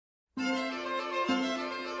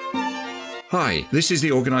Hi, this is the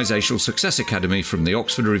Organisational Success Academy from the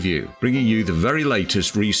Oxford Review, bringing you the very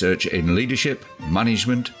latest research in leadership,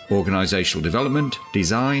 management, organisational development,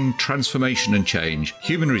 design, transformation and change,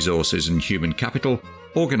 human resources and human capital,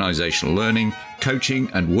 organisational learning, coaching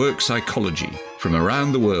and work psychology from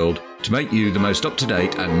around the world to make you the most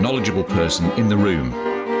up-to-date and knowledgeable person in the room.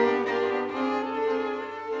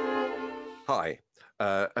 Hi,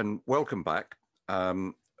 and welcome back.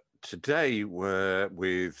 Today we're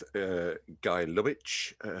with Guy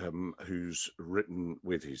Lubitsh, who's written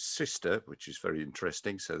with his sister, which is very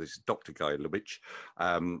interesting. So this is Dr. Guy Lubitsh,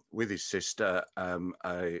 with his sister,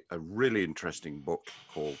 a really interesting book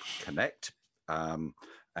called Connect.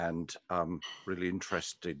 And I'm really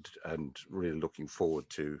interested and really looking forward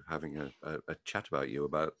to having a chat about you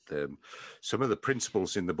about some of the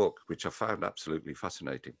principles in the book, which I found absolutely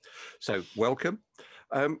fascinating. So welcome.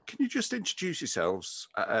 Can you just introduce yourself,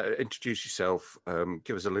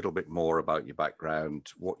 give us a little bit more about your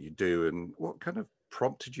background, what you do, and what kind of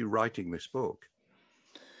prompted you writing this book?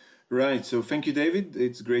 Right. So thank you, David.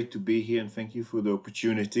 It's great to be here and thank you for the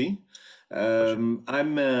opportunity.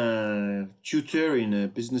 I'm a tutor in a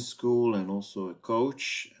business school and also a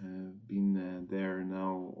coach. Been there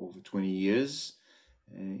now over 20 years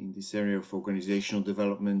in this area of organizational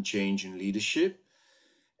development, change, and leadership.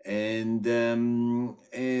 And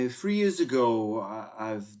 3 years ago,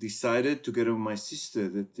 I've decided, together with my sister,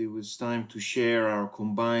 that it was time to share our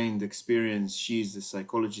combined experience. She's a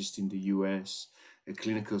psychologist in the US, a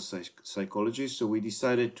clinical psychologist. So we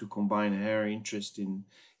decided to combine her interest in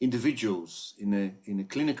individuals in a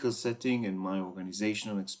clinical setting and my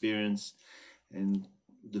organizational experience, and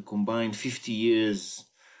the combined 50 years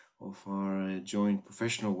of our joint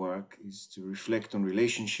professional work is to reflect on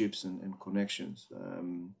relationships and connections.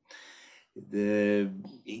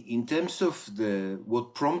 In terms of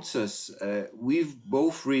what prompts us, we've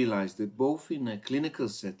both realized that both in a clinical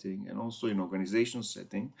setting and also in organizational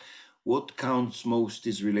setting, what counts most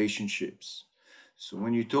is relationships. So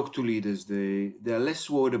when you talk to leaders, they are less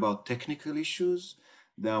worried about technical issues.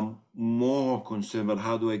 They are more concerned about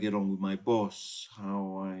how do I get on with my boss,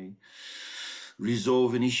 how I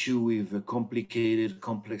resolve an issue with a complicated,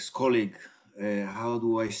 complex colleague, how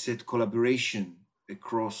do I set collaboration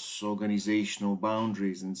across organizational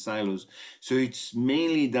boundaries and silos. So it's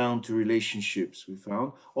mainly down to relationships, we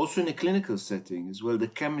found. Also in a clinical setting as well, the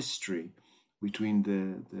chemistry between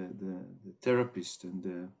the therapist and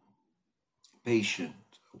the patient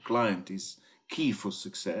or client is key for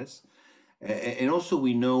success. And also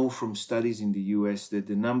we know from studies in the US that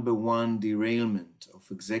the number one derailment of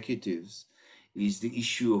executives is the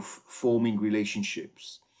issue of forming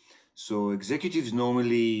relationships. So executives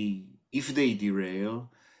normally, if they derail,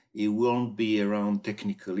 it won't be around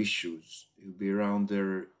technical issues. It'll be around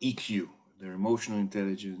their EQ, their emotional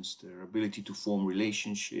intelligence, their ability to form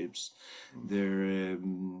relationships, their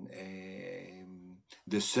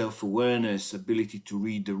self-awareness, ability to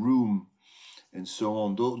read the room, and so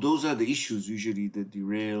on. Those are the issues usually that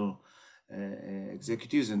derail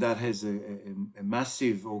executives, and that has a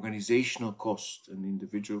massive organizational cost and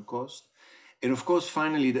individual cost. And of course,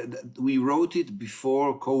 finally, we wrote it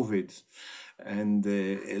before COVID, and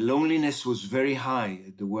loneliness was very high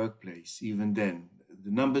at the workplace. Even then,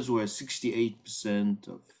 the numbers were 68%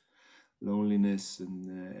 of loneliness,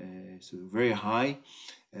 and so very high.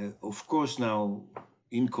 Of course, now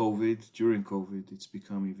in COVID, during COVID, it's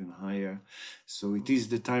become even higher. So it is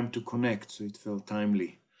the time to connect. So it felt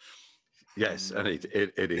timely. Yes, and it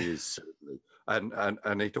is certainly,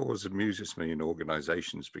 and it always amuses me in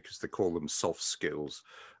organisations because they call them soft skills,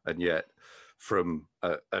 and yet from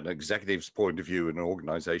an executive's point of view, an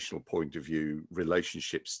organisational point of view,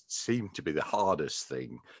 relationships seem to be the hardest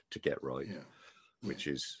thing to get right, which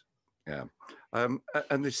is and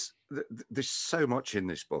there's so much in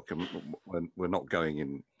this book, and we're not going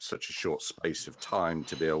in such a short space of time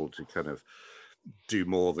to be able to kind of do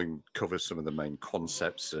more than cover some of the main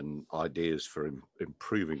concepts and ideas for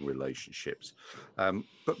improving relationships.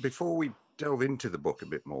 But before we delve into the book a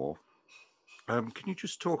bit more, can you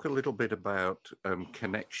just talk a little bit about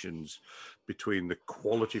connections between the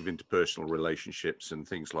quality of interpersonal relationships and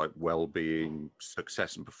things like well-being,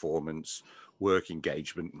 success and performance, work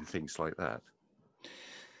engagement, and things like that?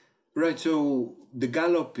 Right, so the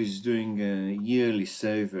Gallup is doing a yearly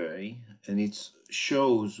survey, and it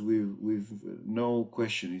shows with no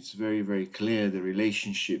question, it's very, very clear the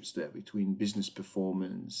relationships there between business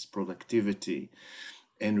performance, productivity,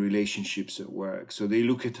 and relationships at work. So they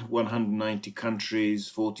look at 190 countries,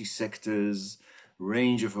 40 sectors,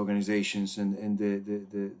 range of organizations, and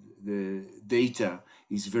the data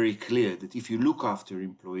is very clear that if you look after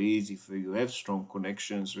employees, if you have strong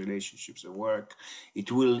connections, relationships at work,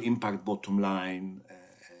 it will impact bottom line,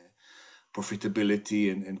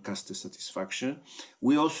 profitability, and customer satisfaction.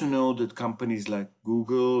 We also know that companies like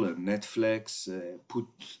Google and Netflix put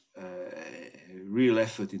real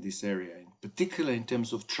effort in this area, in particular in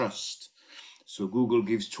terms of trust. So Google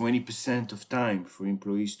gives 20% of time for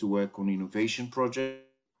employees to work on innovation projects.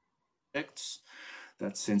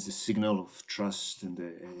 That sends a signal of trust, and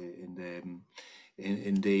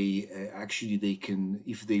they actually, they can,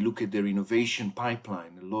 if they look at their innovation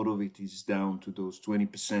pipeline, a lot of it is down to those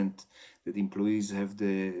 20% that employees have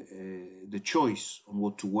the choice on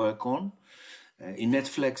what to work on. In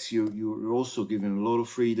Netflix, you're also given a lot of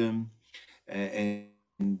freedom,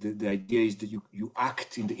 and the idea is that you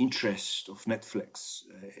act in the interest of Netflix.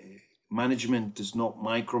 Management does not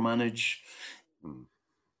micromanage.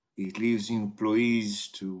 It leaves employees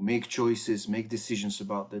to make choices, make decisions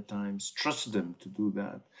about their times, trust them to do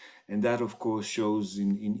that. And that, of course, shows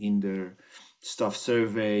in their staff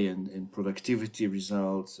survey and productivity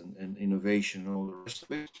results and innovation and all the rest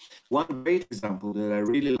of it. One great example that I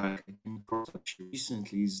really like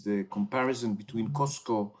recently is the comparison between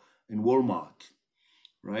Costco and Walmart,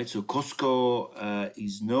 right? So Costco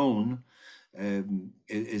is known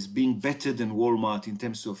as being better than Walmart in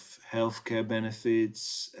terms of healthcare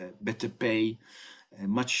benefits, better pay,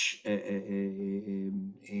 much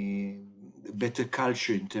better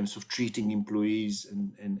culture in terms of treating employees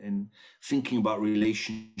and thinking about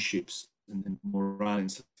relationships and morale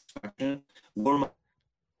and satisfaction. Walmart,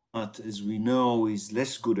 as we know, is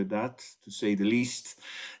less good at that, to say the least.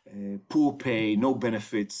 Poor pay, no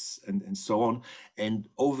benefits, and so on. And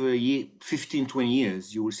over 15, 20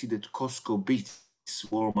 years, you will see that Costco beats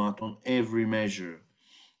Walmart on every measure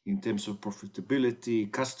in terms of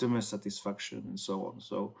profitability, customer satisfaction, and so on.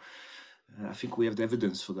 So I think we have the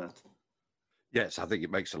evidence for that. Yes, I think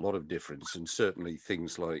it makes a lot of difference, and certainly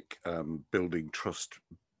things like building trust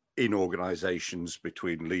in organizations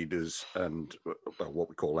between leaders and what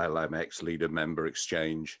we call LMX, leader member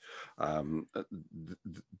exchange, and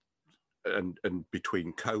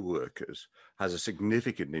between co-workers has a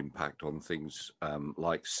significant impact on things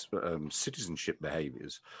like citizenship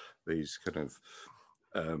behaviors, these kind of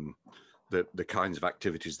the kinds of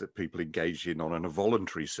activities that people engage in on a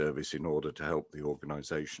voluntary service in order to help the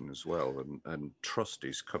organization as well. And trust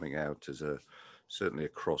is coming out as a certainly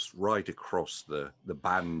right across the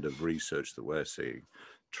band of research that we're seeing.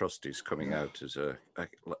 Trust is coming out as a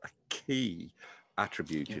key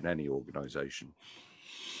attribute in any organization.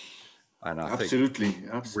 And I think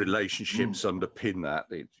relationships underpin that.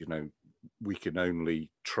 We can only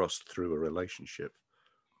trust through a relationship.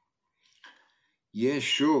 Yeah,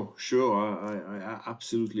 sure. I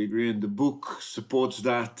absolutely agree, and the book supports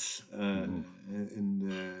that, and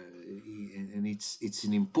it's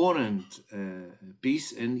an important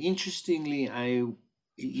piece. And interestingly,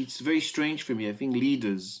 it's very strange for me. I think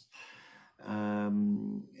leaders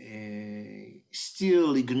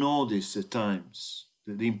still ignore this at times,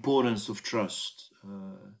 the importance of trust.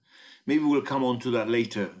 Maybe we'll come on to that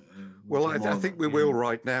later. Well, I think we will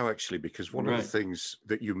right now, actually, because one of the things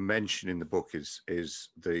that you mention in the book is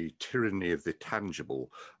the tyranny of the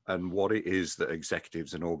tangible, and what it is that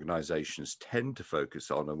executives and organizations tend to focus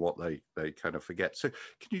on and what they kind of forget. So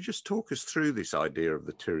can you just talk us through this idea of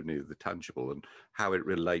the tyranny of the tangible and how it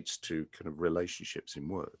relates to kind of relationships in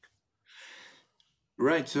work?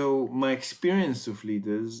 Right. So my experience of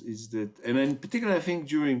leaders is that, and in particular, I think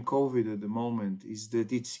during COVID at the moment, is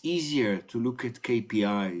that it's easier to look at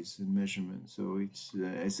KPIs and measurements. So it's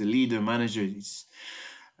as a leader, manager, it's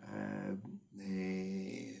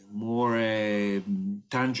more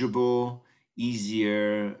tangible,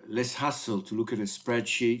 easier, less hassle to look at a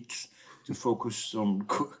spreadsheet, to focus on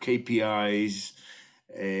KPIs.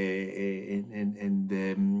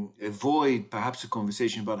 And avoid perhaps a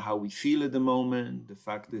conversation about how we feel at the moment, the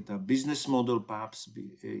fact that our business model perhaps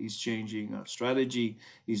is changing, our strategy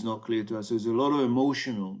is not clear to us. So there's a lot of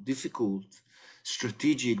emotional, difficult,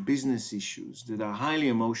 strategic business issues that are highly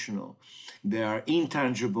emotional. They are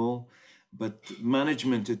intangible, but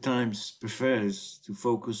management at times prefers to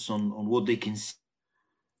focus on what they can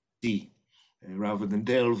see rather than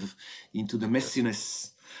delve into the messiness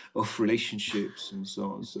of relationships and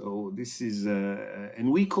so on. So this is, and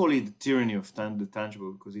we call it the tyranny of the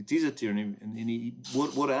tangible, because it is a tyranny. And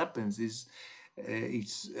what happens is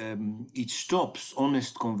it stops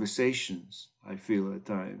honest conversations, I feel at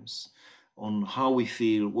times, on how we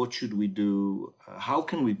feel, what should we do, how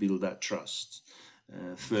can we build that trust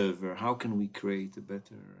further, how can we create a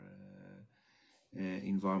better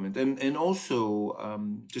environment. And also,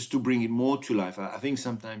 just to bring it more to life, I think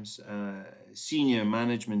sometimes senior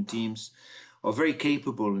management teams are very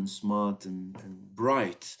capable and smart and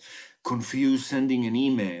bright, confuse sending an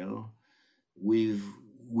email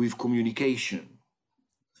with communication.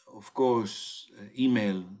 Of course,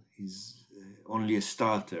 email is only a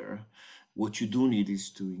starter. What you do need is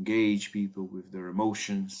to engage people with their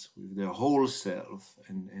emotions, with their whole self,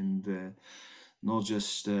 and not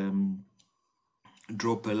just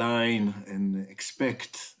drop a line and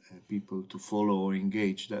expect people to follow or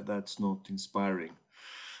engage. That's not inspiring.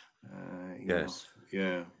 Yes.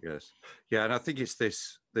 Yeah. Yes. Yeah, and I think it's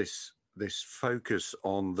this focus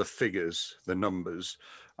on the figures, the numbers,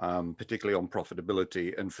 particularly on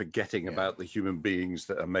profitability, and forgetting about the human beings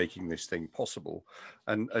that are making this thing possible.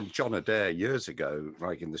 And John Adair years ago,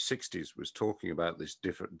 like in the 60s, was talking about this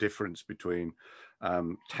difference between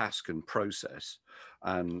task and process,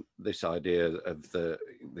 and this idea of the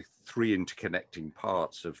three interconnecting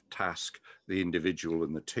parts of task, the individual,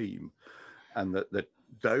 and the team, and that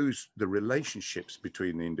the relationships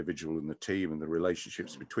between the individual and the team, and the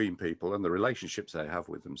relationships between people, and the relationships they have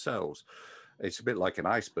with themselves, it's a bit like an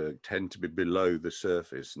iceberg, tend to be below the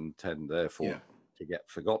surface and tend therefore to get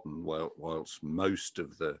forgotten, whilst most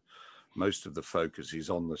of the focus is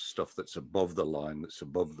on the stuff that's above the line, that's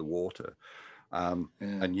above the water.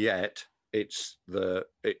 And yet it's the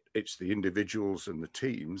individuals and the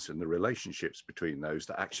teams and the relationships between those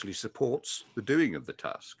that actually supports the doing of the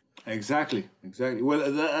task. Exactly.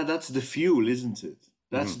 Well, that's the fuel, isn't it?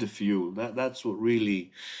 That's the fuel. That's what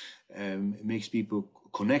really makes people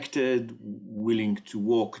connected, willing to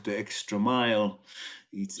walk the extra mile.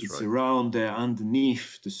 It's right. around there,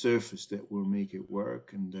 underneath the surface, that will make it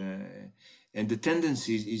work. And the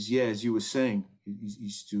tendency is, as you were saying,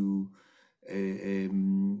 is to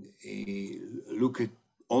look at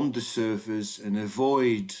on the surface and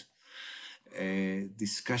avoid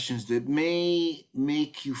discussions that may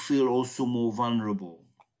make you feel also more vulnerable.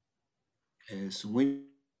 So when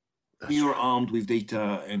you're armed with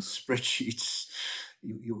data and spreadsheets,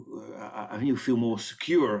 I think you feel more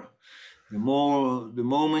secure. The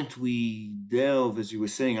moment we delve, as you were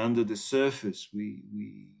saying, under the surface,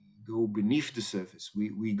 we go beneath the surface.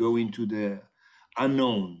 We go into the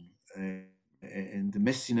unknown. And the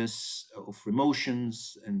messiness of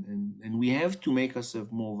emotions, and we have to make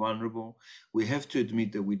ourselves more vulnerable. We have to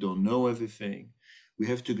admit that we don't know everything. We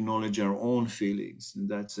have to acknowledge our own feelings, and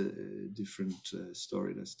that's a different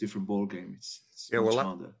story. That's a different ball game. It's much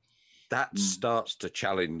harder. That starts to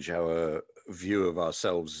challenge our view of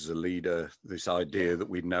ourselves as a leader, this idea that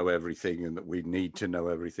we know everything and that we need to know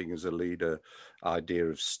everything as a leader, idea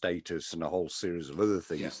of status, and a whole series of other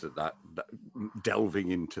things that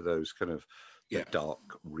delving into those kind of the dark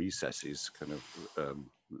recesses kind of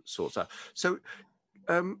sorts out. So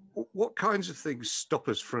what kinds of things stop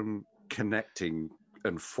us from connecting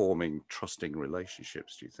and forming trusting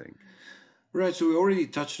relationships, do you think? Right, so we already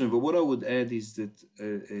touched on it, but what I would add is that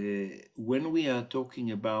when we are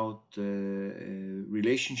talking about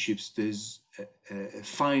relationships, there's a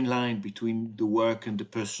fine line between the work and the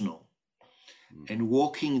personal. And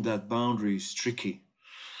walking that boundary is tricky.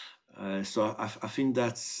 So I think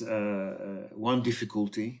that's one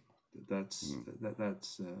difficulty. That's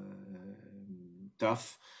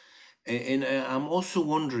tough. And I'm also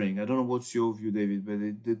wondering, I don't know what's your view, David,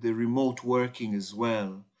 but the remote working as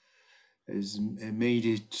well has made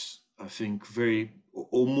it, I think, very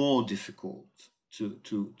or more difficult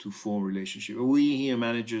to form relationship. We hear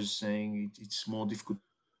managers saying it's more difficult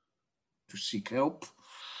to seek help.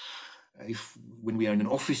 If when we are in an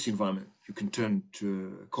office environment, you can turn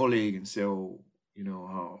to a colleague and say, "Oh,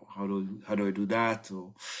 how do I do that?"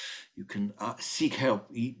 Or you can seek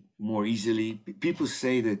help more easily. People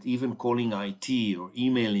say that even calling IT or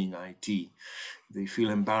emailing IT, they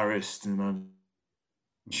feel embarrassed and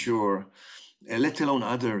unsure. Let alone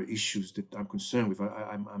other issues that I'm concerned with.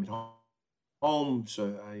 I'm at home,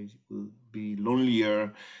 so I will be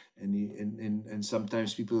lonelier, and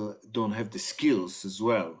sometimes people don't have the skills as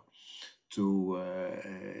well to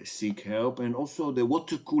seek help, and also the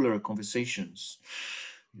water cooler conversations,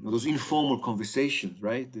 those informal conversations,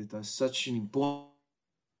 right? That are such an important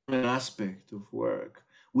aspect of work.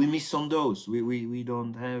 We miss on those. We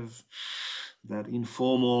don't have that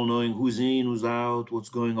informal knowing who's in, who's out, what's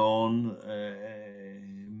going on,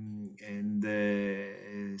 and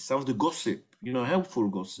some of the gossip, helpful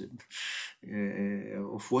gossip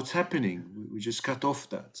of what's happening. We just cut off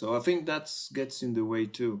that. So I think that gets in the way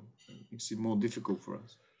too. It makes it more difficult for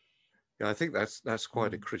us. Yeah, I think that's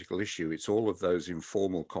quite a critical issue. It's all of those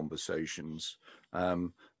informal conversations.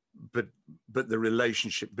 but the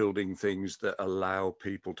relationship building things that allow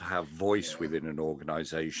people to have voice within an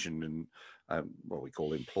organization, and what we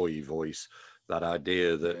call employee voice, that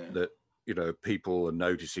idea that you know, people are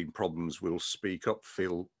noticing problems, will speak up,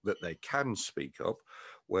 feel that they can speak up,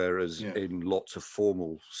 whereas in lots of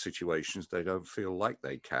formal situations they don't feel like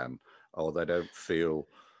they can, or they don't feel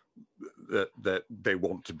that they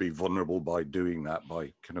want to be vulnerable by doing that,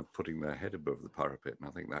 by kind of putting their head above the parapet. And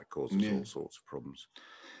I think that causes all sorts of problems.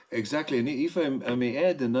 Exactly. And if I may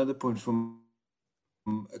add another point from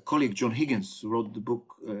a colleague, John Higgins, who wrote the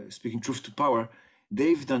book Speaking Truth to Power.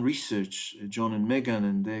 They've done research, John and Megan,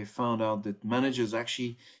 and they found out that managers are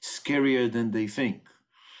actually scarier than they think.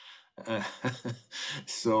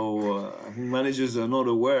 So I think managers are not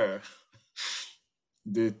aware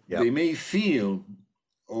that they may feel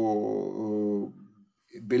or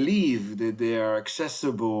believe that they are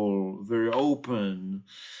accessible, very open,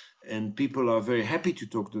 and people are very happy to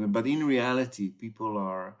talk to them. But in reality, people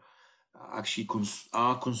are actually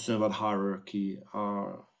concerned about hierarchy,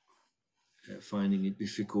 are finding it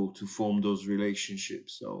difficult to form those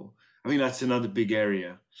relationships. So I think that's another big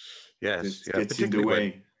area that gets in the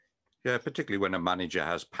way. Particularly when a manager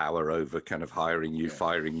has power over kind of hiring you,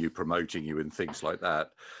 firing you, promoting you, and things like that,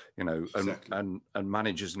 you know, and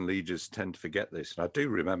managers and leaders tend to forget this. And I do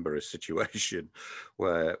remember a situation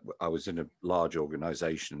where I was in a large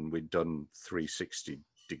organization. We'd done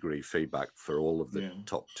 360-degree feedback for all of the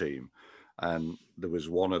top team. And there was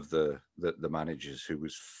one of the managers who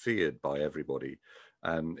was feared by everybody.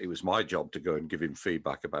 And it was my job to go and give him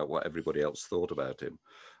feedback about what everybody else thought about him.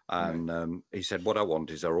 And he said, what I want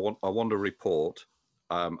is I want a report.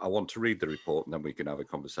 I want to read the report, and then we can have a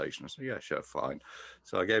conversation. I said, yeah, sure, fine.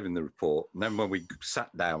 So I gave him the report. And then when we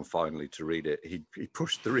sat down finally to read it, he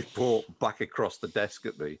pushed the report back across the desk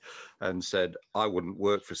at me and said, I wouldn't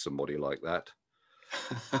work for somebody like that.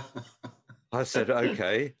 I said,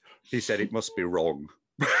 okay. He said, it must be wrong.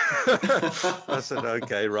 I said,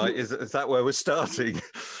 okay, right. Is that where we're starting?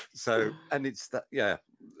 So, and it's that,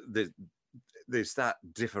 there's that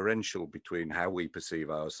differential between how we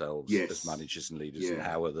perceive ourselves as managers and leaders and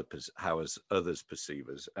how others perceive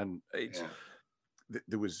us. And it's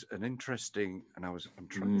there was an interesting, and I'm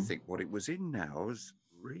trying to think what it was in now. I was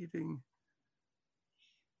reading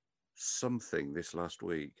something this last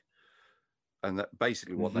week, and that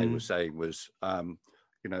basically what they were saying was,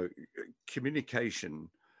 you know, communication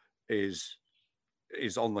is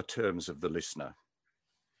on the terms of the listener.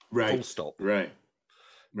 Right. Full stop. Right.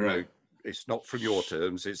 You know, it's not from your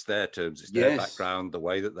terms, it's their terms, it's their background, the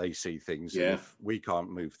way that they see things. And if we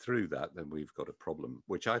can't move through that, then we've got a problem,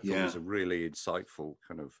 which I thought was a really insightful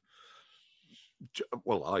kind of,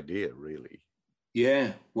 idea, really.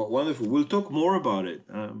 Yeah, well, wonderful. We'll talk more about it.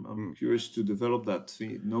 I'm curious to develop that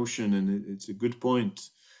notion, and it's a good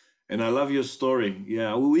point. And I love your story.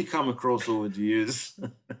 Yeah, we come across over the years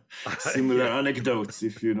similar anecdotes,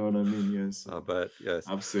 if you know what I mean. Yes, I bet. Yes,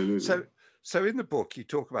 absolutely. So in the book, you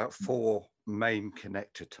talk about 4 main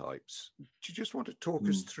connector types. Do you just want to talk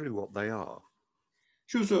us through what they are?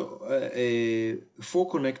 Sure. So 4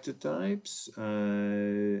 connector types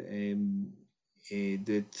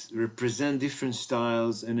that represent different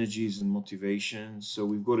styles, energies, and motivations. So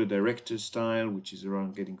we've got a director style, which is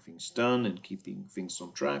around getting things done and keeping things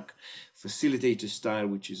on track. Facilitator style,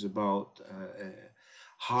 which is about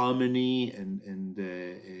harmony and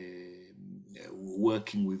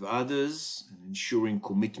working with others and ensuring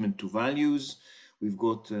commitment to values. We've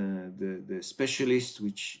got the specialist,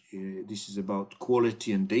 which this is about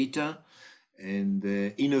quality and data, and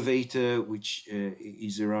the innovator, which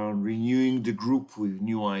is around renewing the group with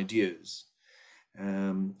new ideas.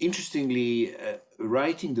 Interestingly,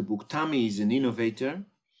 writing the book, Tammy is an innovator,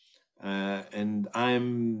 and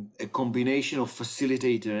I'm a combination of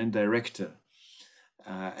facilitator and director.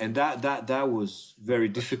 And that was very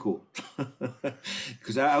difficult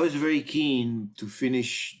because I was very keen to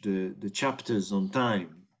finish the chapters on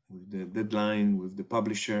time with the deadline with the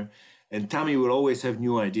publisher, and Tammy will always have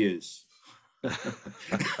new ideas.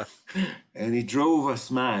 And it drove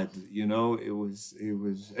us mad, you know. It was,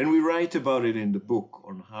 and we write about it in the book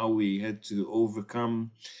on how we had to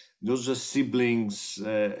overcome not just siblings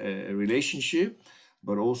relationship,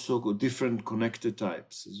 but also different connector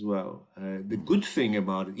types as well. The good thing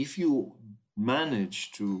about it, if you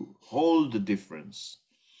manage to hold the difference,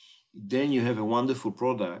 then you have a wonderful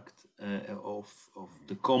product of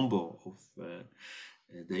the combo of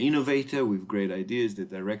the innovator with great ideas, the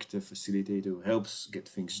director, facilitator who helps get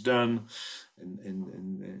things done,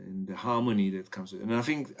 and the harmony that comes with it. And I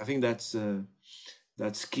think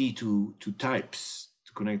that's key to types,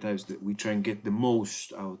 to connect types, that we try and get the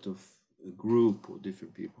most out of a group or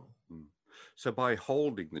different people. Mm. So by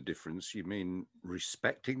holding the difference, you mean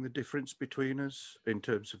respecting the difference between us in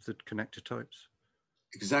terms of the connector types?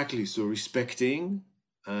 Exactly. So respecting,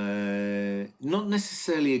 not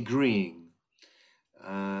necessarily agreeing,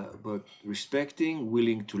 but respecting,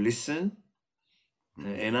 willing to listen.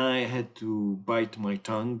 And I had to bite my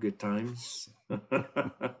tongue at times.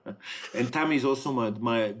 And Tammy is also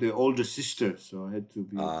the older sister, so I had to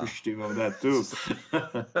be appreciative of that too. So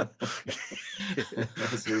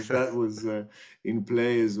that was in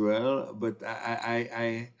play as well. But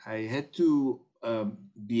I had to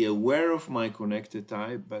be aware of my connected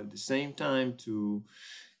type, but at the same time to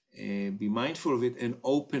be mindful of it and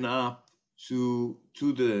open up to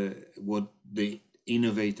what the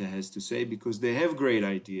innovator has to say, because they have great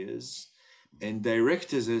ideas, and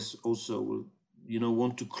directors as also will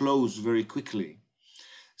want to close very quickly.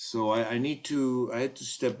 So I had to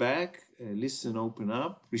step back, listen, open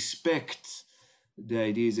up, respect the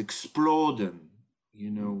ideas, explore them,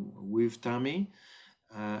 with Tammy.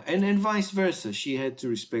 And vice versa. She had to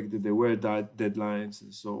respect that there were deadlines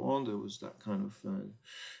and so on. There was that kind of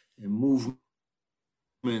movement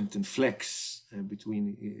and flex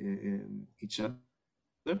between each other.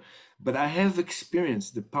 But I have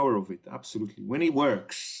experienced the power of it, absolutely. When it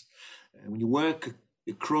works, when you work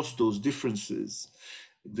across those differences,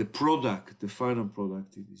 the final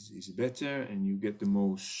product is better, and you get the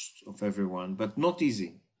most of everyone, but not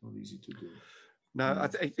easy to do. No,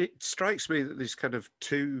 it strikes me that there's kind of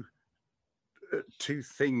two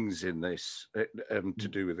things in this to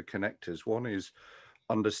do with the connectors. One is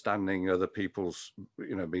understanding other people's,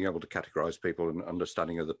 being able to categorize people and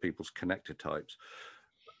understanding other people's connector types.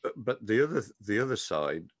 But the other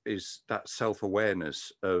side is that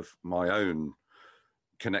self-awareness of my own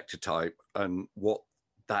connector type and what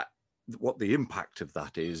the impact of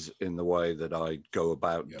that is in the way that I go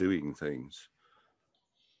about doing things.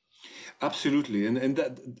 Absolutely, and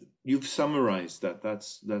that you've summarized that.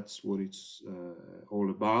 That's what it's all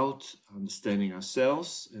about: understanding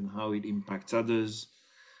ourselves and how it impacts others.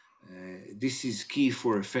 This is key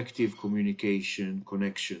for effective communication,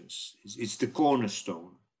 connections. It's the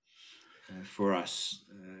cornerstone for us.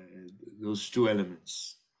 Those two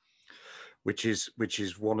elements. Which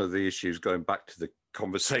is one of the issues, going back to the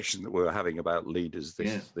conversation that we were having about leaders,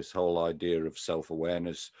 this whole idea of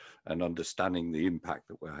self-awareness and understanding the impact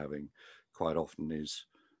that we're having quite often is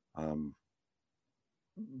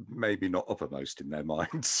maybe not uppermost in their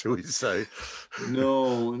minds, shall we say.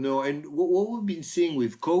 No. And what we've been seeing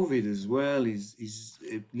with COVID as well is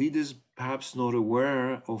leaders perhaps not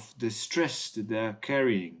aware of the stress that they're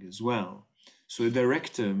carrying as well. So a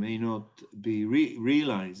director may not be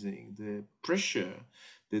realizing the pressure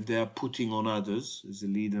that they are putting on others as the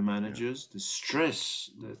leader managers, the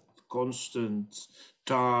stress, that constant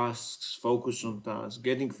tasks, focus on tasks,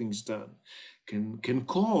 getting things done can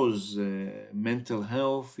cause mental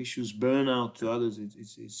health issues, burnout to others.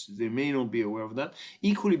 They may not be aware of that.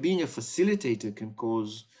 Equally, being a facilitator can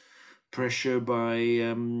cause pressure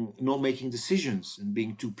by not making decisions and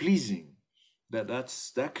being too pleasing.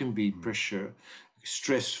 That can be pressure,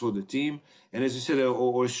 stress for the team. And as I said,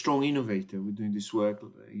 or a strong innovator. We're doing this work,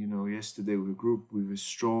 yesterday with a group with a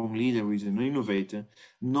strong leader who is an innovator,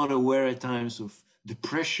 not aware at times of the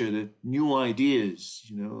pressure that new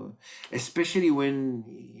ideas, especially when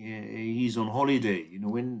he's on holiday,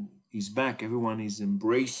 when he's back, everyone is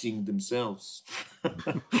embracing themselves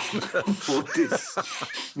for this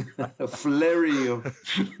flurry of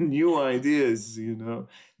new ideas,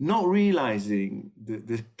 not realizing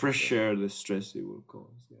the pressure, the stress it will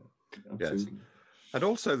cause. Yeah, absolutely. Yes. And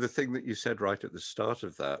also the thing that you said right at the start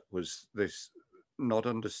of that was this not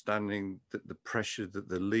understanding that the pressure that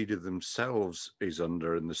the leader themselves is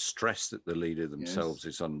under and the stress that the leader themselves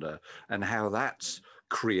is under, and how that's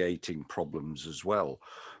creating problems as well.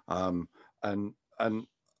 And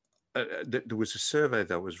there was a survey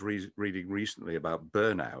that I was reading recently about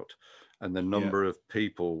burnout, and the number of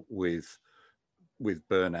people with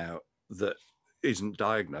burnout that isn't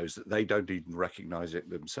diagnosed, that they don't even recognize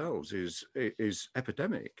it themselves, is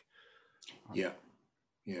epidemic. Yeah.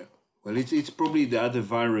 Well, it's probably the other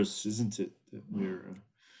virus, isn't it, that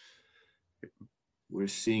we're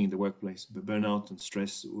seeing in the workplace. But burnout and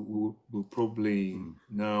stress will probably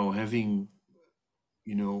now having,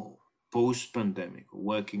 post-pandemic,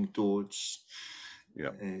 working towards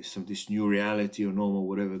this new reality or normal,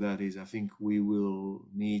 whatever that is. I think we will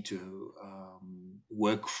need to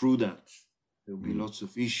work through that. There'll be lots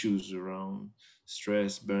of issues around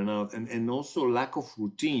stress, burnout, and also lack of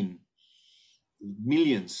routine.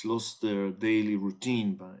 Millions lost their daily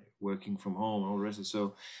routine by working from home, all the rest.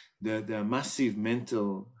 So there are massive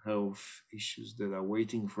mental health issues that are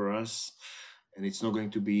waiting for us, and it's not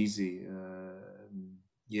going to be easy.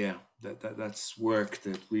 Yeah, that's work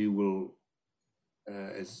that we will,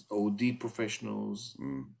 as OD professionals,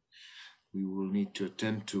 we will need to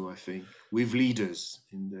attend to, I think, with leaders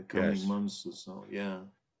in the coming months or so. Yeah.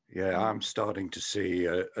 Yeah, I'm starting to see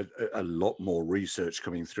a lot more research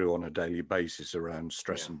coming through on a daily basis around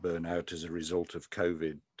stress and burnout as a result of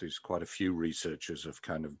COVID. There's quite a few researchers have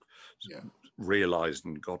kind of realized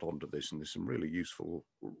and got onto this, and there's some really useful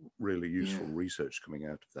research coming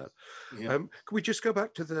out of that. Can we just go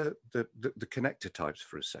back to the connector types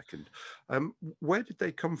for a second? Where did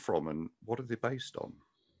they come from, and what are they based on?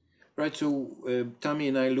 Right. So Tammy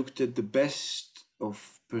and I looked at the best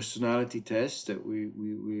of personality tests that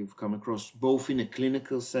we've come across, both in a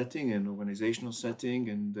clinical setting and organizational setting,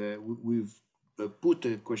 and we've put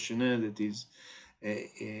a questionnaire that is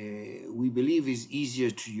we believe is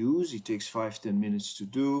easier to use. It takes 5-10 minutes to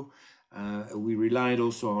do. We relied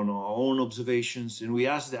also on our own observations, and we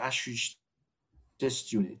asked the Ashridge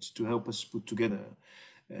test unit to help us put together.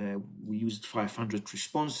 We used 500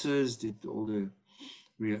 responses, did all the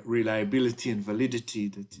reliability and validity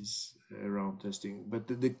that is around testing. But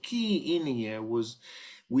the key in here was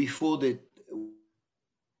we thought that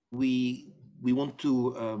we want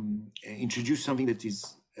to introduce something that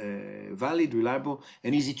is valid, reliable,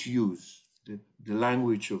 and easy to use. The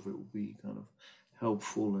language of it will be kind of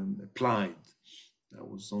helpful and applied. That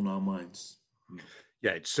was on our minds.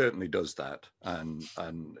 Yeah, it certainly does that, and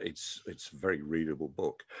it's a very readable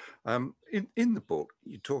book. In the book,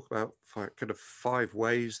 you talk about kind of 5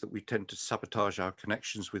 ways that we tend to sabotage our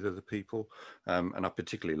connections with other people, and I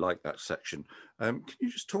particularly like that section. Can you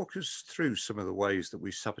just talk us through some of the ways that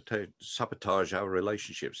we sabotage our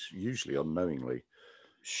relationships, usually unknowingly?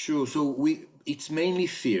 Sure. So it's mainly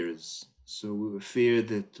fears. So fear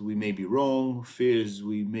that we may be wrong, fears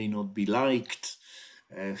we may not be liked.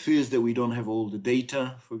 Fears that we don't have all the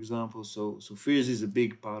data, for example. So fears is a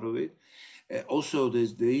big part of it. Also,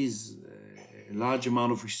 there is a large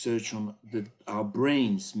amount of research on that our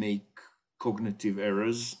brains make cognitive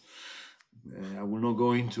errors. I will not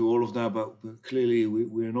go into all of that, but clearly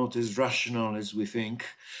we're not as rational as we think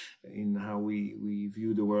in how we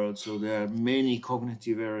view the world. So there are many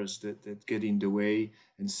cognitive errors that get in the way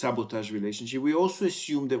and sabotage relationship. We also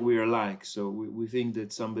assume that we're alike. So we think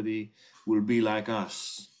that somebody will be like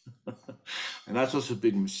us. And that's also a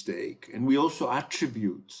big mistake. And we also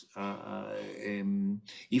attribute,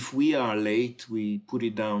 if we are late, we put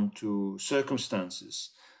it down to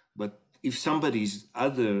circumstances. But if someone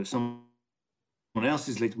else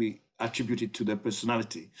is late, we attribute it to their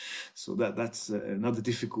personality. So that's another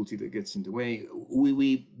difficulty that gets in the way.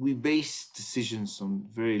 We base decisions on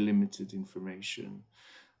very limited information.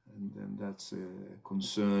 And that's a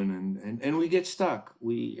concern, and we get stuck.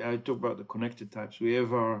 I talk about the connected types. We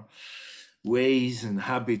have our ways and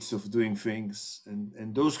habits of doing things,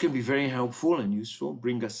 and those can be very helpful and useful,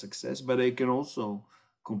 bring us success, but they can also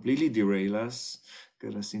completely derail us,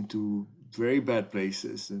 get us into very bad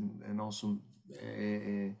places, and also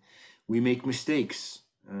we make mistakes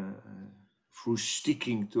through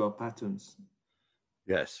sticking to our patterns.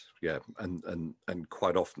 Yes, yeah, and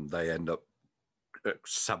quite often they end up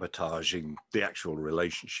sabotaging the actual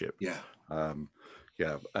relationship. And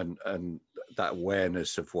that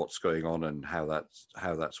awareness of what's going on and how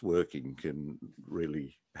that's working can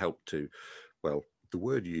really help to, well, the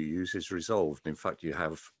word you use is resolved. In fact, you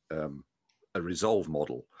have a resolve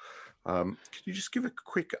model. Can you just give a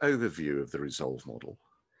quick overview of the resolve model?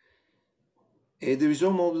 The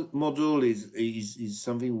resolve model is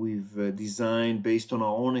something we've designed based on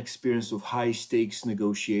our own experience of high stakes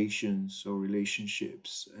negotiations or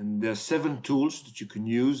relationships. And there are 7 tools that you can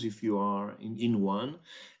use if you are in one.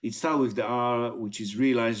 It starts with the R, which is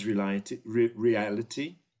realize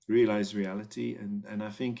reality. And I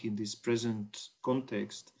think in this present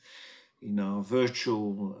context, in our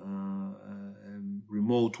virtual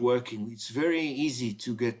remote working, it's very easy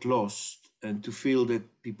to get lost and to feel that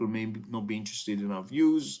people may not be interested in our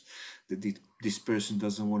views, that this person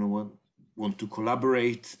doesn't want to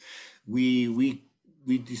collaborate. We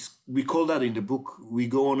call that in the book, we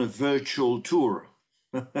go on a virtual tour.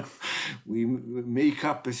 We make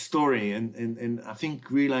up a story, and I think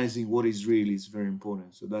realizing what is real is very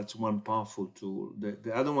important. So that's one powerful tool.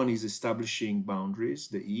 The other one is establishing boundaries,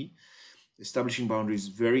 the E. Establishing boundaries is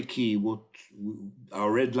very key.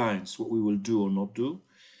 Our red lines, what we will do or not do.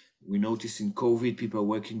 We notice in COVID, people are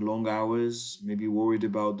working long hours, maybe worried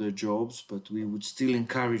about their jobs, but we would still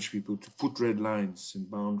encourage people to put red lines and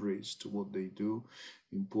boundaries to what they do.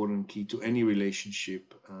 important key to any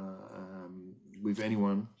relationship with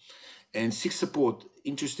anyone. And seek support.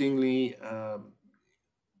 Interestingly,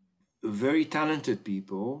 very talented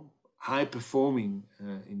people, high performing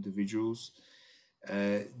individuals,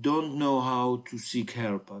 don't know how to seek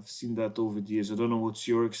help. I've seen that over the years. I don't know what's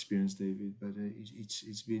your experience, David, but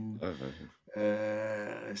it's been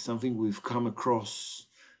something we've come across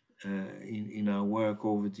in our work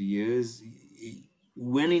over the years.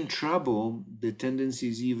 When in trouble, the tendency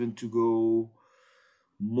is even to go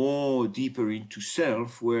more deeper into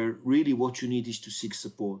self, where really what you need is to seek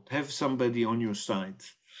support. Have somebody on your side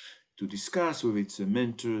to discuss, whether it's a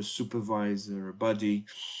mentor, supervisor, a buddy.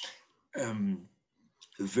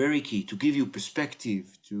 Very key to give you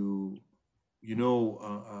perspective, to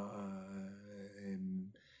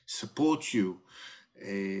support you,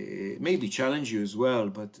 maybe challenge you as well,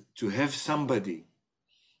 but to have somebody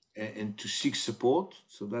and to seek support.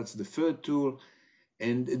 So that's the third tool.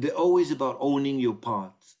 And they're always about owning your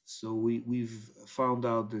part. So we've found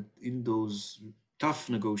out that in those tough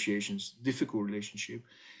negotiations, difficult relationship,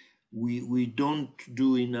 we don't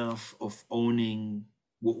do enough of owning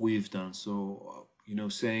what we've done. So,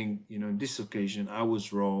 saying, in this occasion, I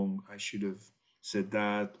was wrong. I should have said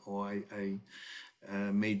that, or I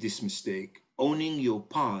made this mistake. Owning your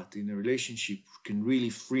part in a relationship can really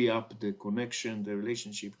free up the connection, the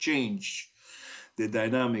relationship, change the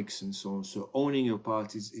dynamics and so on. So owning your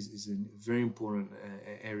part is a very important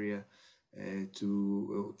area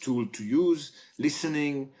tool to use.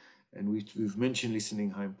 Listening, and we've mentioned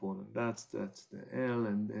listening, how important that's the L,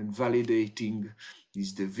 and validating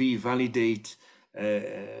is the V. Validate.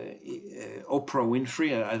 Oprah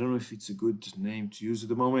Winfrey, I don't know if it's a good name to use at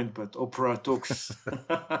the moment, but Oprah talks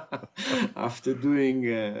after doing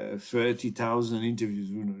 30,000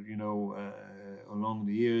 interviews, along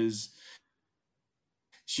the years.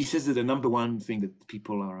 She says that the number one thing that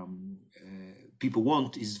people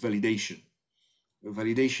want is validation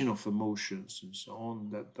of emotions and so on.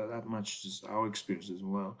 That much is our experience as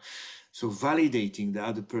well. So validating the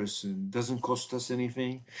other person doesn't cost us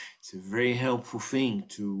anything. It's a very helpful thing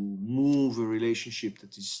to move a relationship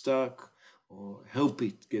that is stuck or help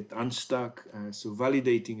it get unstuck. So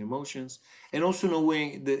validating emotions, and also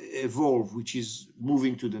knowing the evolve, which is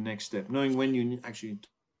moving to the next step, knowing when you actually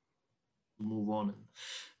move on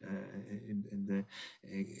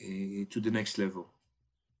to the next level.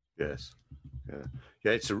 Yes.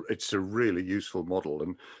 Yeah. It's a really useful model,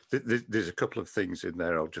 and there's a couple of things in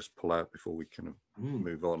there I'll just pull out before we kind of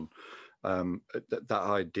move on. That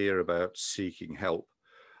idea about seeking help,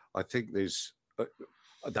 I think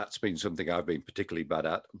that's been something I've been particularly bad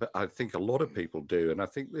at, but I think a lot of people do, and I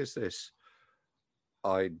think there's this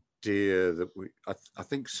idea that I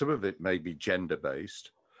think some of it may be gender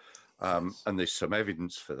based. And there's some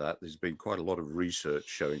evidence for that. There's been quite a lot of research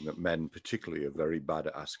showing that men particularly are very bad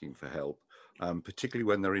at asking for help, particularly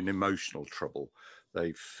when they're in emotional trouble.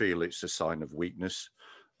 They feel it's a sign of weakness.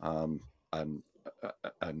 And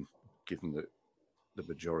given that the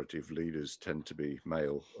majority of leaders tend to be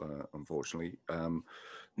male, unfortunately,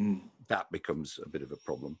 that becomes a bit of a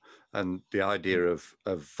problem. And the idea of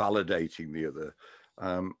validating the other,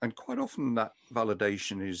 and quite often that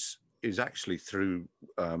validation is actually through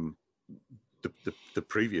the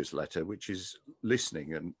previous letter, which is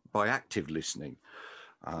listening, and by active listening,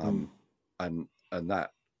 and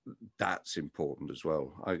that's important as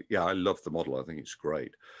well. I love the model. I think it's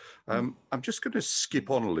great. I'm just going to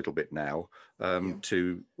skip on a little bit now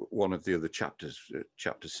to one of the other chapters,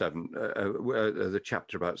 chapter 7, the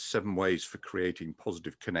chapter about 7 ways for creating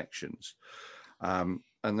positive connections. And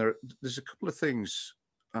there's a couple of things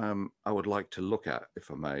I would like to look at,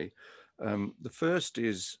 if I may. The first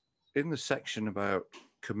is in the section about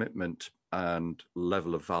commitment and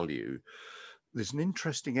level of value. There's an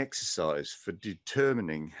interesting exercise for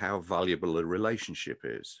determining how valuable a relationship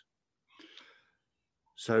is.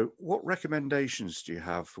 So what recommendations do you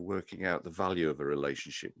have for working out the value of a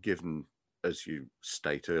relationship, given, as you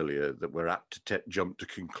state earlier, that we're apt to jump to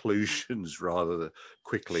conclusions rather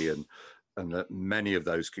quickly, and that many of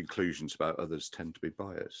those conclusions about others tend to be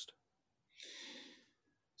biased?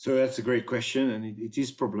 So that's a great question, and it is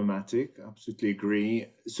problematic. Absolutely agree.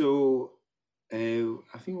 So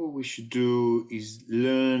I think what we should do is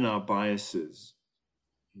learn our biases.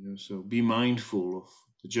 So be mindful of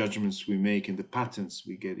the judgments we make and the patterns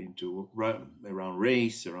we get into around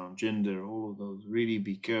race, around gender, all of those. Really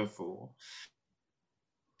be careful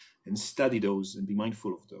and study those and be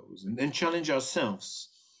mindful of those, and then challenge ourselves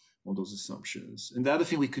on those assumptions. And the other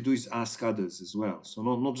thing we could do is ask others as well. So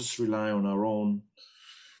not just rely on our own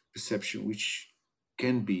perception, which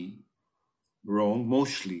can be wrong.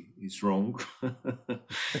 Mostly it's wrong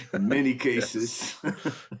in many Yes. cases.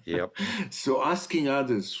 Yep. So asking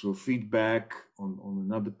others for feedback on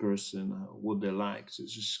another person, what they like, so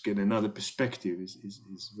just get another perspective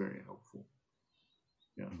is very helpful.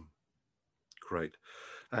 Yeah. Great.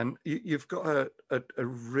 And you've got a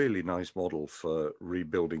really nice model for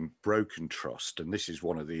rebuilding broken trust. And this is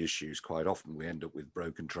one of the issues. Quite often we end up with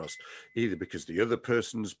broken trust, either because the other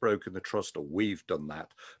person's broken the trust or we've done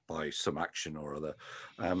that by some action or other.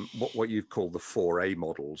 What you've called the 4A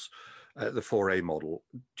models, the 4A model,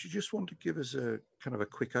 do you just want to give us a kind of a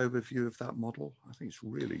quick overview of that model? I think it's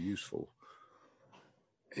really useful.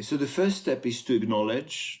 So the first step is to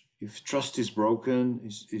acknowledge if trust is broken,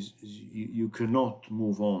 you cannot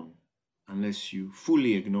move on unless you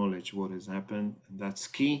fully acknowledge what has happened, and that's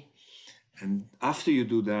key. And after you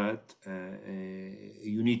do that,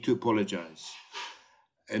 you need to apologize,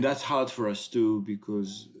 and that's hard for us too,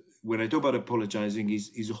 because when I talk about apologizing,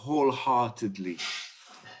 is wholeheartedly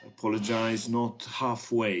apologize, not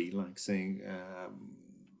halfway, like saying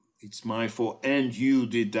it's my fault and you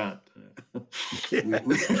did that. Yes.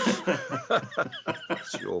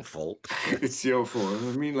 It's your fault. It's your fault.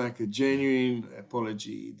 I mean, like a genuine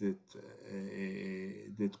apology that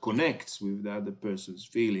connects with the other person's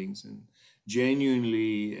feelings and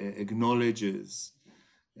genuinely acknowledges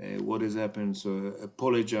what has happened. So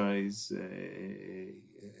apologize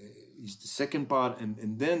is the second part,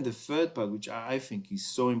 and then the third part, which I think is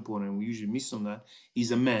so important, and we usually miss on that,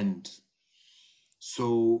 is amend.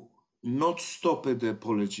 So not stop at the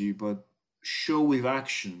apology, but show with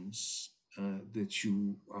actions that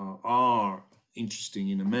you are interested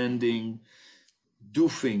in amending, do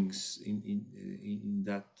things in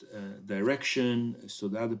that direction, so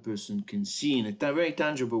the other person can see in a very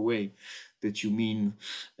tangible way that you mean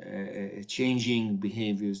changing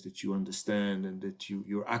behaviors that you understand and that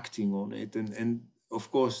you're acting on it. And of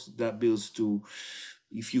course, that builds to,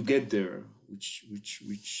 if you get there, which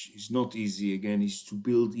is not easy, again, is to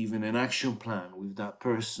build even an action plan with that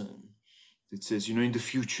person that says, in the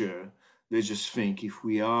future, let's just think, if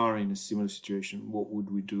we are in a similar situation, what would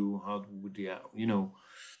we do? How would we,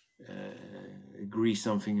 agree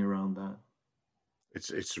something around that?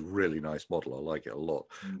 It's a really nice model. I like it a lot.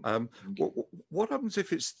 What happens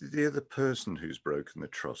if it's the other person who's broken the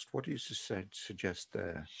trust? What do you suggest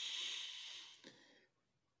there?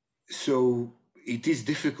 So it is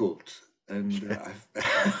difficult, and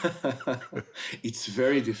it's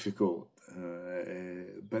very difficult.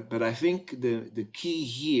 But I think the key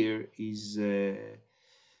here is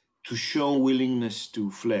to show willingness to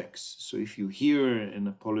flex. So if you hear an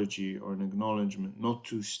apology or an acknowledgement, not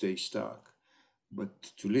to stay stuck,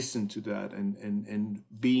 but to listen to that and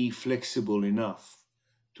be flexible enough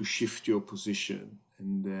to shift your position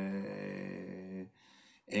and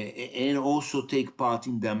also take part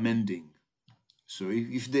in the amending. So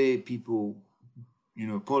if the people,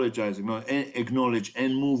 apologize, acknowledge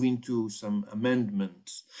and move into some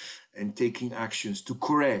amendments and taking actions to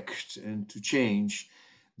correct and to change,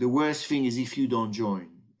 the worst thing is if you don't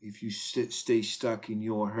join, if you stay stuck in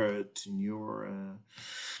your hurt, in your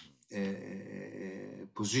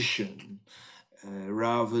position,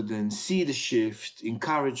 rather than see the shift,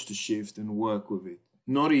 encourage the shift, and work with it.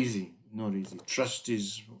 Not easy, not easy. Trust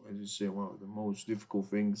is, as you say, one of the most difficult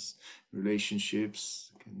things.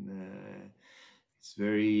 Relationships it's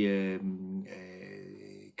very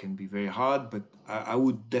can be very hard. But I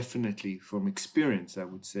would definitely, from experience, I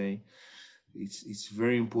would say it's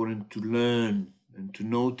very important to learn and to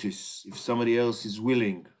notice if somebody else is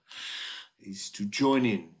willing, is to join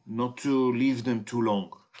in, not to leave them too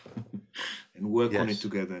long, and work on it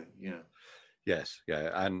together. Yeah. Yes,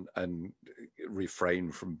 yeah, and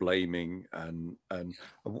refrain from blaming, and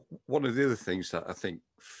one of the other things that I think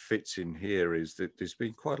fits in here is that there's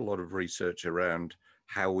been quite a lot of research around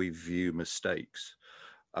how we view mistakes.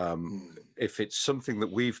 If it's something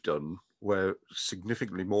that we've done, we're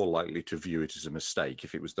significantly more likely to view it as a mistake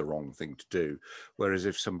if it was the wrong thing to do. Whereas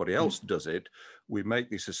if somebody else does it, we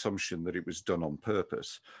make this assumption that it was done on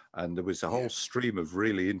purpose. And there was a whole stream of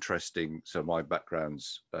really interesting, so my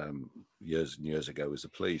background's years and years ago was the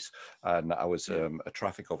police, and I was a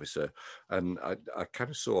traffic officer, and I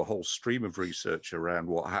kind of saw a whole stream of research around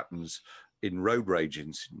what happens in road rage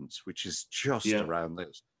incidents, which is just around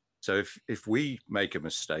this. So if we make a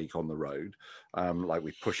mistake on the road, like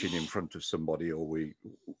we're pushing in front of somebody, or we're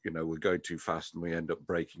going too fast and we end up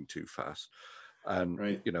braking too fast, and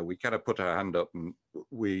we kind of put our hand up, and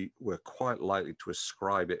we're quite likely to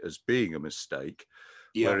ascribe it as being a mistake.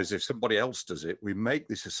 Whereas if somebody else does it, we make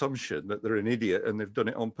this assumption that they're an idiot and they've done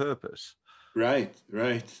it on purpose. Right,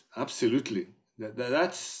 absolutely.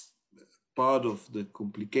 That's part of the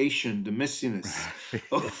complication, the messiness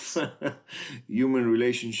Yes. of human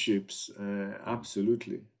relationships.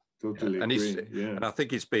 Absolutely, Yeah, totally agree. Yeah, and I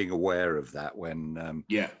think it's being aware of that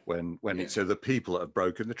yeah, when yeah, it's the people that have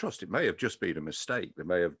broken the trust. It may have just been a mistake. They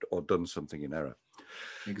may have or done something in error.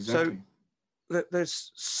 So exactly.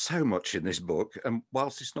 there's so much in this book, and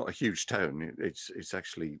whilst it's not a huge tome, it's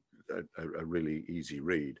actually a really easy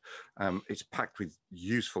read. It's packed with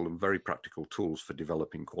useful and very practical tools for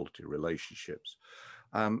developing quality relationships.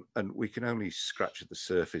 And we can only scratch at the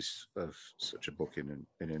surface of such a book in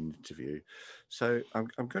an interview. So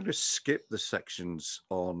I'm going to skip the sections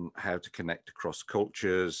on how to connect across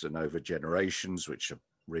cultures and over generations, which are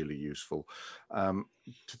really useful,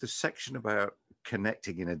 to the section about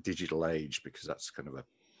connecting in a digital age, because that's kind of a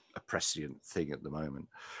prescient thing at the moment.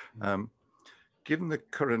 Given the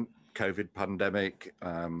current COVID pandemic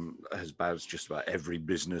has bounced just about every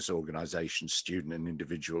business, organization, student, and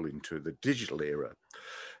individual into the digital era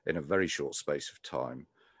in a very short space of time,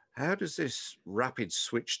 how does this rapid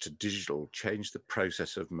switch to digital change the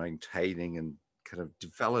process of maintaining and kind of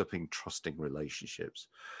developing trusting relationships?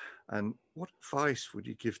 And what advice would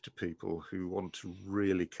you give to people who want to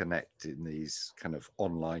really connect in these kind of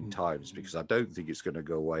online times? Because I don't think it's going to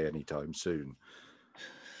go away anytime soon.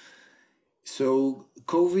 So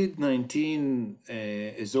COVID-19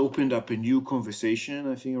 has opened up a new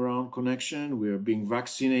conversation, I think, around connection. We are being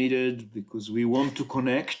vaccinated because we want to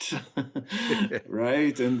connect,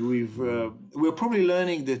 right? And we're probably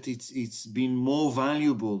learning that it's been more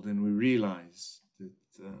valuable than we realize.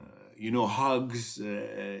 That hugs,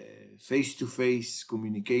 face-to-face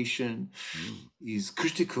communication is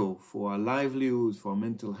critical for our livelihood, for our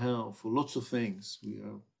mental health, for lots of things.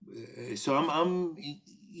 So I'm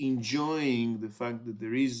enjoying the fact that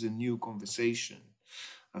there is a new conversation,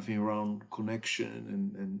 I think, around connection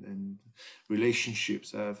and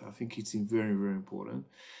relationships. I think it's very, very important.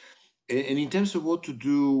 And in terms of what to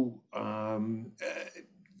do, a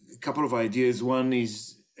couple of ideas. One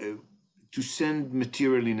is to send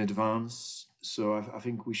material in advance. So I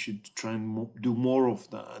think we should try and do more of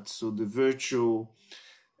that. So the virtual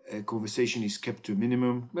conversation is kept to a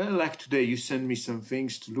minimum. Well, like today, you send me some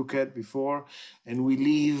things to look at before, and we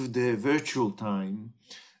leave the virtual time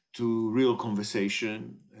to real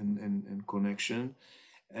conversation and connection.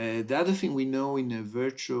 The other thing we know in a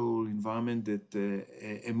virtual environment that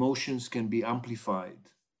emotions can be amplified.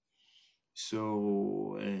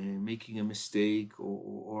 So making a mistake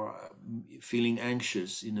or feeling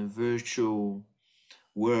anxious in a virtual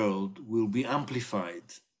world will be amplified.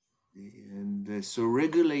 And so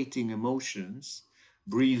regulating emotions,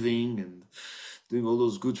 breathing and doing all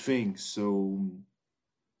those good things, so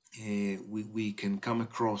we can come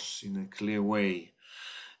across in a clear way,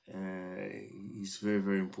 is very,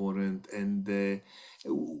 very important. And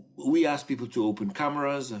we ask people to open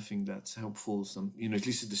cameras. I think that's helpful. At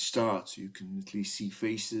least at the start, so you can at least see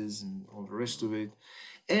faces and all the rest of it.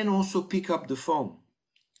 And also pick up the phone.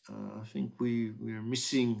 I think we are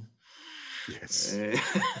missing Yes.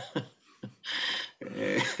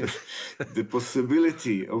 the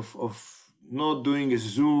possibility of not doing a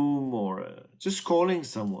Zoom or just calling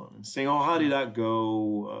someone and saying, "Oh, how did that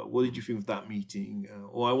go? What did you think of that meeting?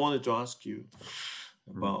 Or I wanted to ask you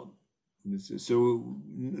about this." So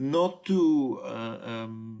not to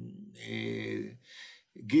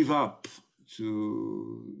give up to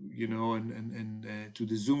and to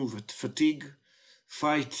the Zoom fatigue.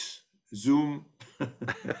 Fight Zoom.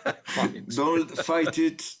 Don't fight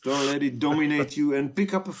it. Don't let it dominate you. And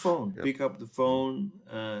pick up a phone. Yep. Pick up the phone.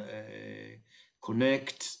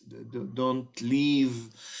 Connect. Don't leave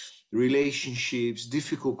relationships,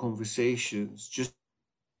 difficult conversations just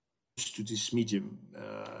to this medium.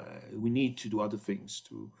 We need to do other things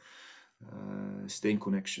to stay in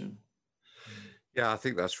connection. Yeah, I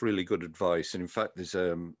think that's really good advice. And in fact, there's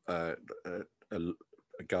a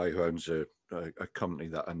guy who owns a company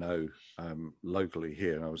that I know locally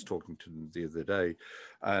here, and I was talking to him the other day.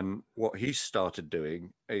 And what he started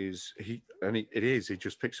doing is he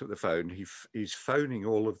just picks up the phone. He's phoning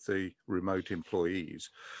all of the remote employees,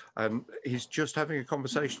 and he's just having a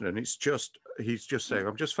conversation. And he's just saying,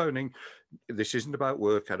 "I'm just phoning. This isn't about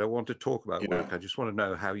work. I don't want to talk about work. I just want to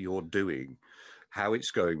know how you're doing, how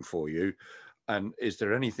it's going for you. And is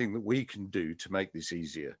there anything that we can do to make this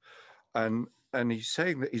easier?" And he's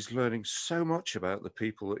saying that he's learning so much about the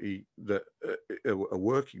people that are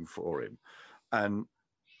working for him, and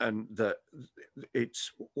that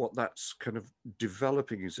it's what that's kind of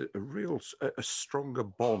developing is a stronger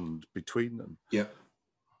bond between them. Yeah.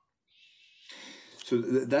 So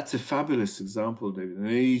that's a fabulous example, David. And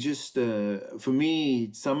he just, for me,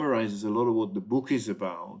 it summarizes a lot of what the book is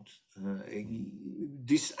about.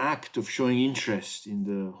 this act of showing interest in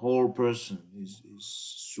the whole person is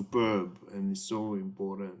superb and is so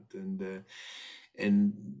important. And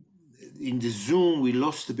in the Zoom, we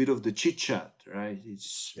lost a bit of the chit chat, right?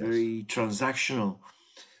 It's Yes. very transactional.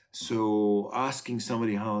 So asking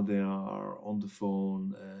somebody how they are on the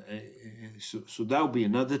phone, so that would be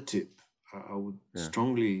another tip. I would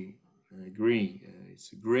strongly agree.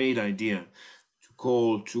 It's a great idea to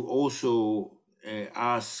call, to also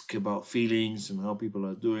ask about feelings and how people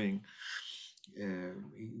are doing.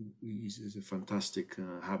 Is a fantastic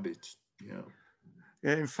habit. Yeah.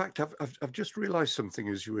 Yeah, in fact, I've just realised something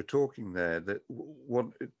as you were talking there, that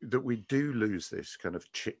that we do lose this kind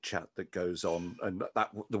of chit chat that goes on, and that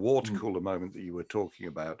the water cooler moment that you were talking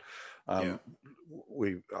about. Yeah.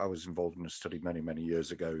 I was involved in a study many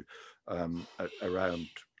years ago around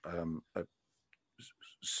an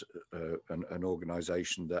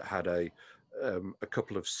organisation that had a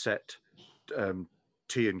couple of set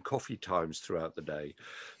tea and coffee times throughout the day.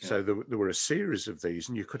 Yeah. So there were a series of these,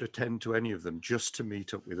 and you could attend to any of them just to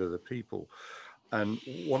meet up with other people. And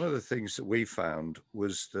one of the things that we found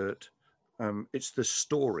was that it's the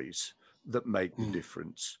stories that make the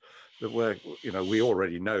difference. That we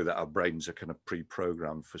already know that our brains are kind of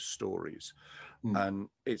pre-programmed for stories, and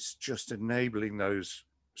it's just enabling those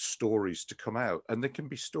stories to come out. And there can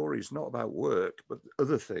be stories not about work but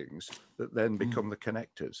other things that then become the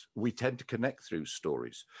connectors. We tend to connect through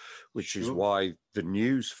stories, which is why the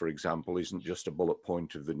news, for example, isn't just a bullet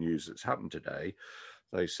point of the news that's happened today.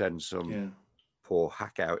 They send some poor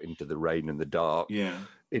hack out into the rain and the dark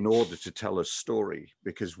in order to tell a story,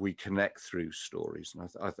 because we connect through stories. And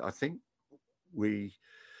I think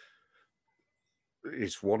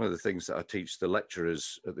it's one of the things that I teach the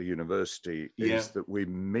lecturers at the university is that we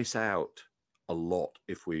miss out a lot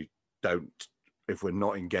if we're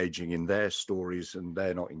not engaging in their stories and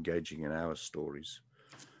they're not engaging in our stories.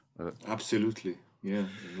 Absolutely. Yeah,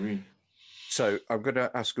 I agree. So I'm going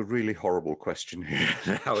to ask a really horrible question here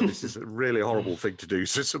now. This is a really horrible thing to do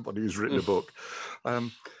to somebody who's written a book.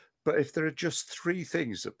 But if there are just 3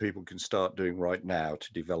 things that people can start doing right now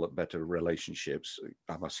to develop better relationships,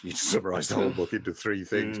 I'm asking you to summarize the whole book into 3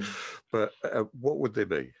 things, but what would they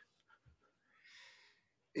be?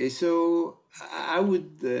 So I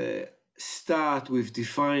would start with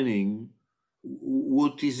defining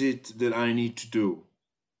what is it that I need to do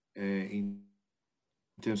in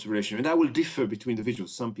terms of relationship. And that will differ between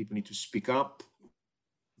individuals. Some people need to speak up,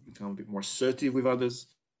 become a bit more assertive with others.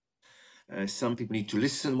 Some people need to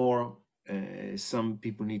listen more. Some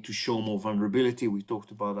people need to show more vulnerability. We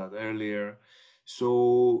talked about that earlier.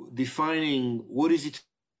 So defining what is it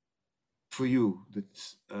for you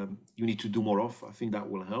that you need to do more of, I think that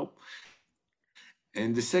will help.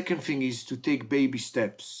 And the second thing is to take baby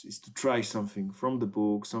steps, is to try something from the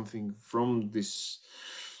book, something from this,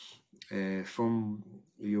 from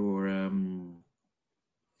your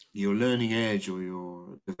learning edge or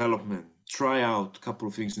your development. Try out a couple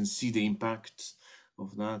of things and see the impact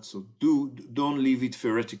of that. So don't leave it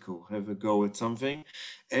theoretical. Have a go at something,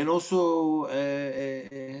 and also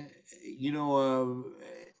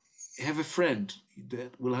have a friend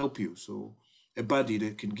that will help you. So a buddy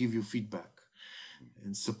that can give you feedback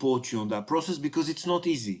and support you on that process, because it's not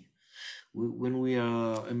easy. When we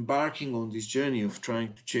are embarking on this journey of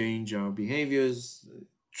trying to change our behaviors,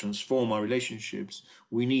 transform our relationships,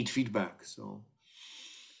 we need feedback. So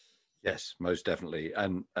yes, most definitely,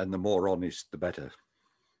 and the more honest the better.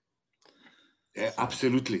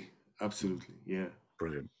 Absolutely, yeah.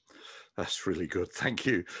 Brilliant. That's really good. Thank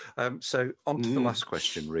you. So on to the last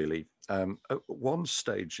question, really. At one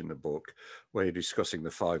stage in the book where you're discussing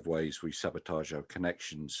the 5 ways we sabotage our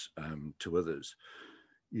connections to others,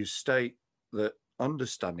 you state that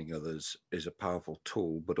understanding others is a powerful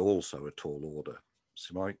tool, but also a tall order.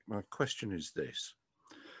 So my question is this.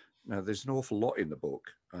 Now, there's an awful lot in the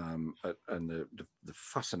book, and the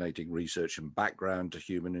fascinating research and background to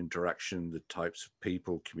human interaction, the types of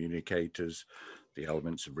people, communicators, the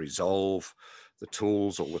elements of resolve, the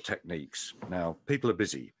tools, all the techniques. Now, people are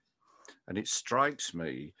busy, and it strikes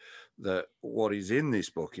me that what is in this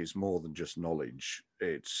book is more than just knowledge.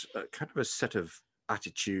 It's kind of a set of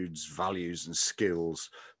attitudes, values, and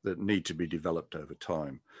skills that need to be developed over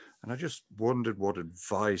time. And I just wondered what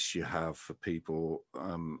advice you have for people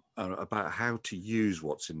about how to use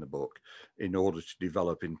what's in the book in order to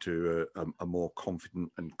develop into a more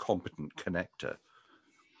confident and competent connector.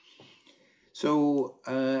 So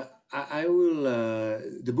I will.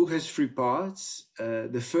 The book has 3 parts.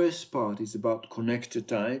 The first part is about connector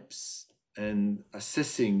types and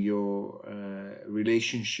assessing your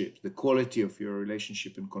relationship, the quality of your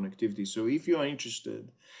relationship and connectivity. So if you are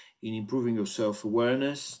interested in improving your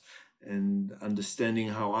self-awareness and understanding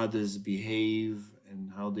how others behave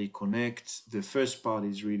and how they connect. The first part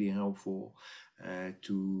is really helpful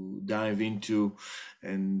to dive into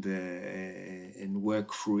and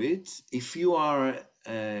work through it. If you are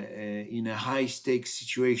in a high-stakes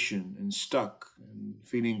situation and stuck and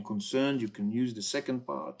feeling concerned, you can use the second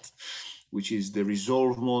part, which is the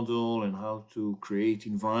resolve model and how to create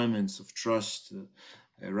environments of trust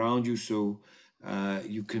around you. So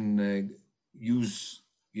you can use,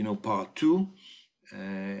 part 2.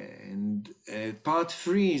 And part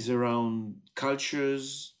 3 is around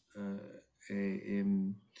cultures,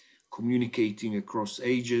 communicating across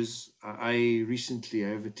ages. I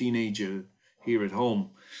have a teenager here at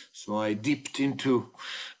home, so I dipped into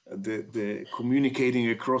the communicating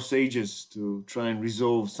across ages to try and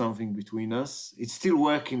resolve something between us. It's still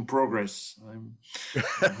work in progress.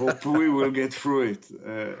 I hope we will get through it.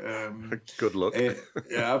 Good luck.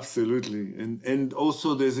 Yeah, absolutely. And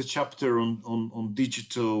also there's a chapter on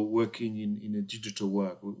digital, working in a digital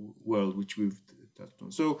world, which we've touched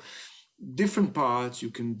on. So different parts,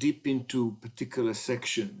 you can dip into particular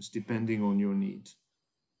sections depending on your needs.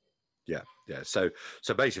 Yeah. So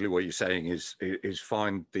basically, what you're saying is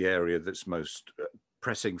find the area that's most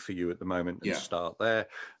pressing for you at the moment and start there,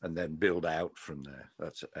 and then build out from there.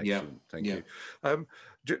 That's excellent. Thank you.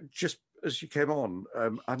 Just as you came on,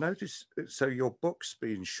 I noticed. So your book's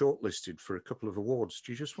been shortlisted for a couple of awards.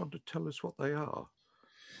 Do you just want to tell us what they are?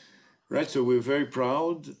 Right, so we're very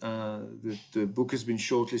proud that the book has been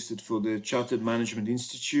shortlisted for the Chartered Management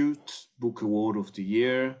Institute Book Award of the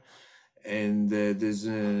Year. And there's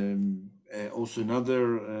also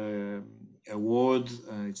another award.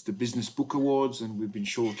 It's the Business Book Awards, and we've been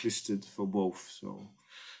shortlisted for both. So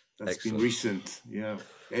that's Excellent. Been recent. Yeah.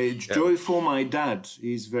 Joy for my dad.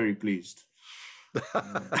 He's very pleased.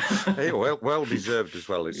 Hey, well deserved as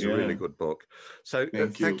well. It's a really good book. So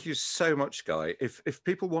thank you so much, Guy. If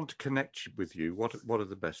people want to connect with you, what are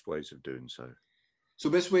the best ways of doing so? So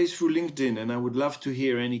best way is through LinkedIn, and I would love to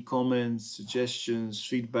hear any comments, suggestions,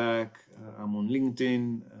 feedback. I'm on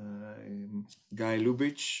LinkedIn. Guy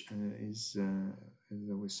Lubitsh is, as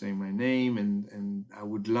I was saying, my name, and I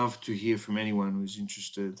would love to hear from anyone who's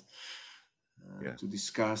interested to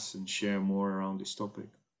discuss and share more around this topic.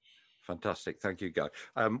 Fantastic. Thank you, Guy.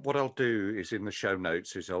 What I'll do is in the show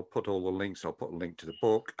notes is I'll put all the links. I'll put a link to the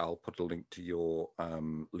book. I'll put a link to your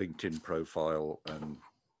LinkedIn profile and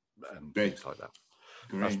things like that.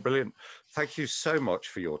 Great. That's brilliant. Thank you so much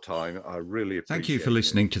for your time. I really appreciate it. Thank you for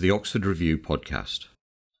listening to the Oxford Review podcast.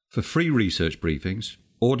 For free research briefings,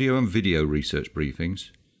 audio and video research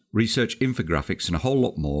briefings, research infographics and a whole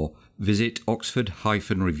lot more, visit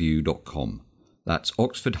oxford-review.com. That's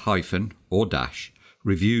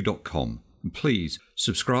oxford-review.com. And please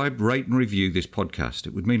subscribe, rate and review this podcast.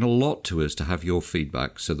 It would mean a lot to us to have your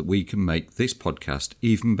feedback so that we can make this podcast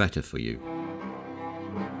even better for you.